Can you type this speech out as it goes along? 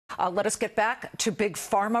Let us get back to Big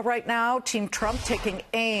Pharma right now. Team Trump taking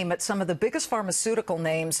aim at some of the biggest pharmaceutical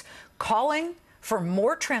names, calling for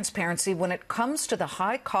more transparency when it comes to the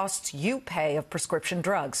high costs you pay of prescription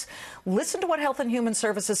drugs. Listen to what Health and Human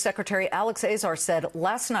Services Secretary Alex Azar said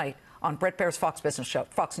last night on Bret Baier's Fox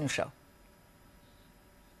News Show.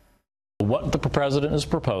 What the president is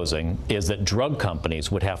proposing is that drug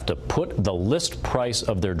companies would have to put the list price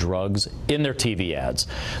of their drugs in their TV ads.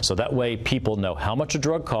 So that way people know how much a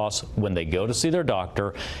drug costs when they go to see their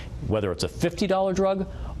doctor, whether it's a $50 drug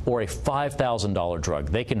or a $5,000 drug.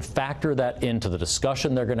 They can factor that into the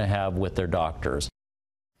discussion they're going to have with their doctors.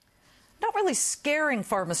 Not really scaring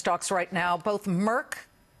pharma stocks right now. Both Merck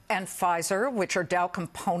and Pfizer, which are Dow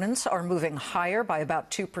components, are moving higher by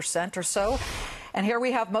about 2% or so. And here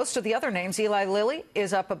we have most of the other names. Eli Lilly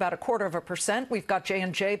is up about 0.25%. We've got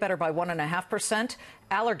J&J better by 1.5%.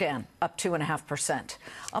 Allergan up 2.5%.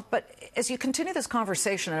 But as you continue this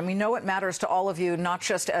conversation, and we know it matters to all of you, not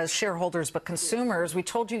just as shareholders but consumers, we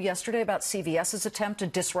told you yesterday about CVS's attempt to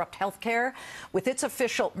disrupt healthcare with its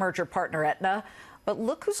official merger partner Aetna. But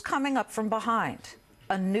look who's coming up from behind.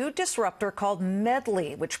 A new disruptor called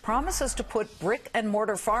Medley, which promises to put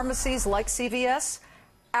brick-and-mortar pharmacies like CVS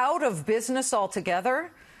out of business altogether.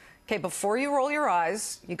 Okay, before you roll your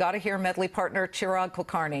eyes, you got to hear Medley partner Chirag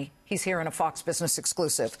Kulkarni. He's here in a Fox Business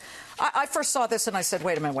exclusive. I first saw this and I said,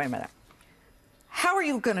 wait a minute. How are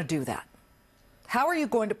you going to do that? How are you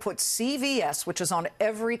going to put CVS, which is on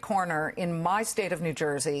every corner in my state of New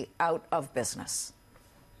Jersey, out of business?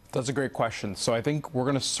 That's a great question. So I think we're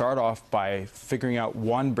going to start off by figuring out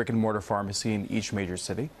one brick-and-mortar pharmacy in each major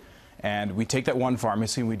city. And we take that one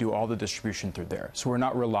pharmacy and we do all the distribution through there. So we're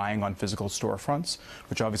not relying on physical storefronts,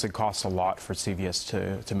 which obviously costs a lot for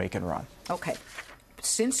CVS to make and run. Okay.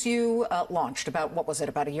 Since you launched about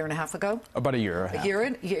a year and a half ago? About a year and a half. A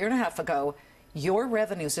year and a half ago, your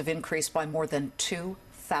revenues have increased by more than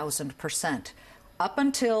 2,000%. Up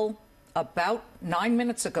until about 9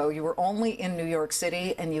 minutes ago, you were only in New York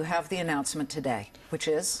City, and you have the announcement today, which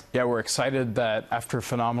is? Yeah, we're excited that after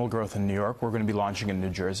phenomenal growth in New York, we're going to be launching in New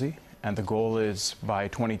Jersey. And the goal is by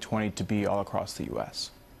 2020 to be all across the U.S.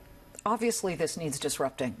 Obviously, this needs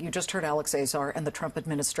disrupting. You just heard Alex Azar and the Trump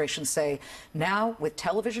administration say, now with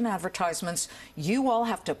television advertisements, you all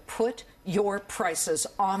have to put your prices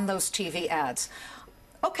on those TV ads.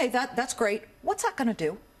 Okay, that's great. What's that going to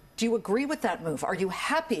do? Do you agree with that move? Are you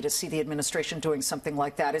happy to see the administration doing something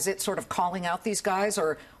like that? Is it sort of calling out these guys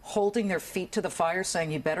or holding their feet to the fire,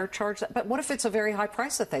 saying you better charge that? But what if it's a very high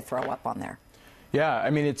price that they throw up on there? Yeah, I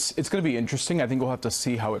mean, it's going to be interesting. I think we'll have to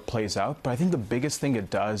see how it plays out. But I think the biggest thing it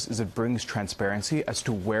does is it brings transparency as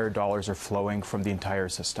to where dollars are flowing from the entire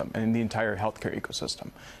system and the entire healthcare ecosystem.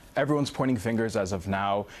 Everyone's pointing fingers as of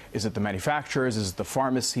now. Is it the manufacturers? Is it the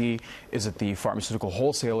pharmacy? Is it the pharmaceutical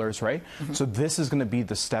wholesalers, right? Mm-hmm. So this is going to be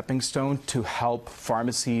the stepping stone to help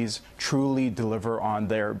pharmacies truly deliver on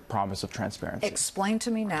their promise of transparency. Explain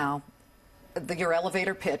to me now. Your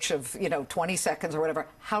elevator pitch of 20 seconds or whatever.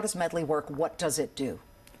 How does Medley work? What does it do?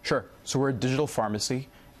 Sure. So we're a digital pharmacy.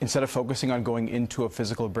 Instead of focusing on going into a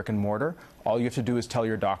physical brick and mortar, all you have to do is tell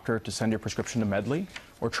your doctor to send your prescription to Medley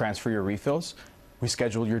or transfer your refills. We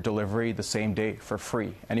schedule your delivery the same day for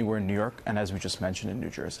free anywhere in New York and, as we just mentioned, in New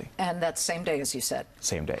Jersey. And that's same day, as you said?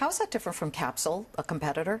 Same day. How is that different from Capsule, a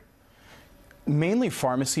competitor? Mainly,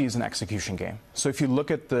 pharmacy is an execution game. So if you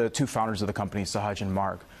look at the two founders of the company, Sahaj and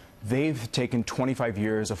Mark, they've taken 25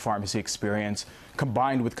 years of pharmacy experience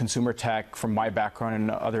combined with consumer tech from my background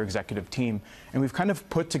and other executive team. And we've kind of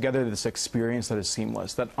put together this experience that is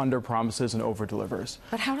seamless, that under-promises and over-delivers.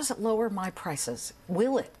 But how does it lower my prices?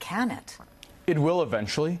 Will it? Can it? It will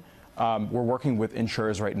eventually. We're working with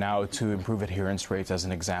insurers right now to improve adherence rates, as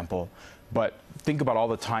an example. But think about all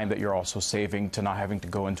the time that you're also saving to not having to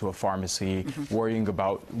go into a pharmacy, worrying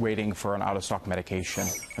about waiting for an out-of-stock medication.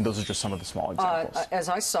 And those are just some of the small examples. As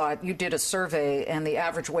I saw it, you did a survey, and the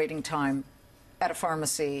average waiting time at a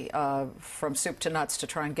pharmacy from soup to nuts to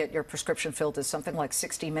try and get your prescription filled is something like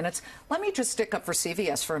 60 minutes. Let me just stick up for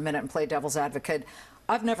CVS for a minute and play devil's advocate.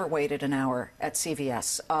 I've never waited an hour at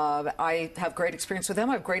CVS. I have great experience with them.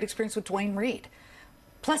 I have great experience with Dwayne Reed.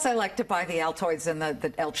 Plus, I like to buy the Altoids and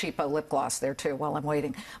the El Cheapo lip gloss there, too, while I'm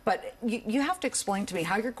waiting. But you have to explain to me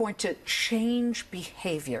how you're going to change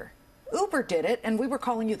behavior. Uber did it, and we were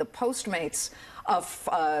calling you the Postmates of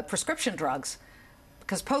prescription drugs,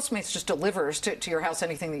 because Postmates just delivers to your house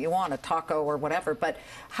anything that you want, a taco or whatever. But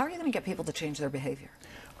how are you going to get people to change their behavior?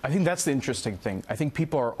 I think that's the interesting thing. I think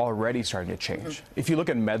people are already starting to change. If you look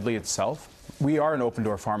at Medley itself, we are an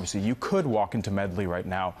open-door pharmacy. You could walk into Medley right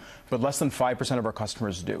now, but less than 5% of our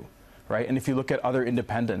customers do. right? And if you look at other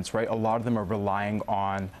independents, right, a lot of them are relying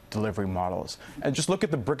on delivery models. And just look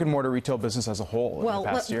at the brick-and-mortar retail business as a whole in the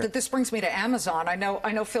past year. This brings me to Amazon. I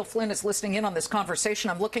know Phil Flynn is listening in on this conversation.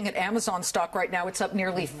 I'm looking at Amazon stock right now. It's up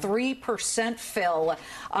nearly 3%, Phil.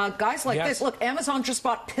 Guys like this, look, Amazon just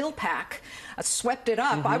bought PillPack, swept it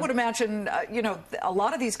up. I would imagine, a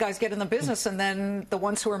lot of these guys get in the business, and then the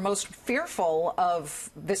ones who are most fearful of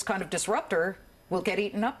this kind of disruptor will get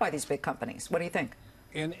eaten up by these big companies. What do you think?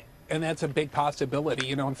 And that's a big possibility.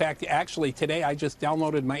 In fact, actually, today I just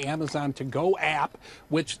downloaded my Amazon To Go app,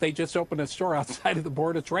 which they just opened a store outside of the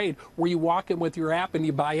Board of Trade where you walk in with your app and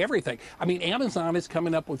you buy everything. I mean, Amazon is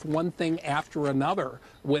coming up with one thing after another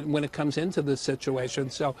when it comes into this situation.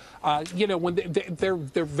 So, when they're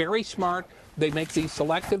very smart. They make these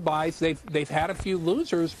selective buys. They've had a few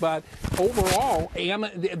losers, but overall,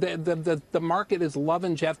 the market is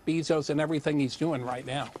loving Jeff Bezos and everything he's doing right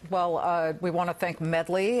now. Well, we want to thank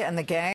Medley and the gang.